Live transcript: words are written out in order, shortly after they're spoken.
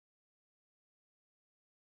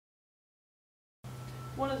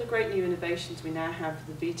One of the great new innovations we now have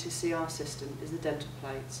for the Vita CR system is the dental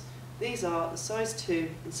plates. These are the size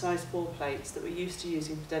 2 and size 4 plates that we're used to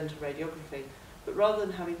using for dental radiography, but rather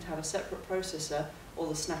than having to have a separate processor or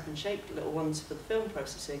the snap and shape little ones for the film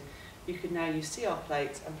processing, you can now use CR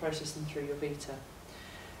plates and process them through your Vita.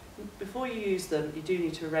 Before you use them, you do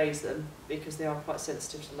need to erase them because they are quite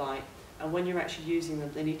sensitive to light, and when you're actually using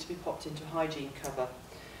them, they need to be popped into a hygiene cover,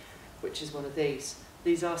 which is one of these.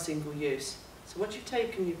 These are single use. So once you've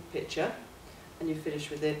taken your picture and you've finished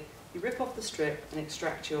with it, you rip off the strip and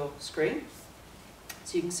extract your screen.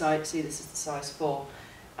 So you can see this is the size 4.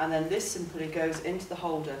 And then this simply goes into the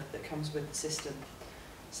holder that comes with the system.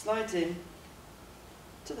 Slides in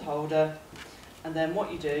to the holder, and then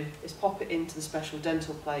what you do is pop it into the special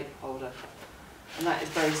dental plate holder. And that is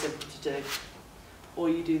very simple to do. All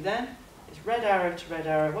you do then is red arrow to red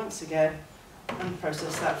arrow once again and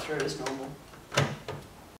process that through as normal.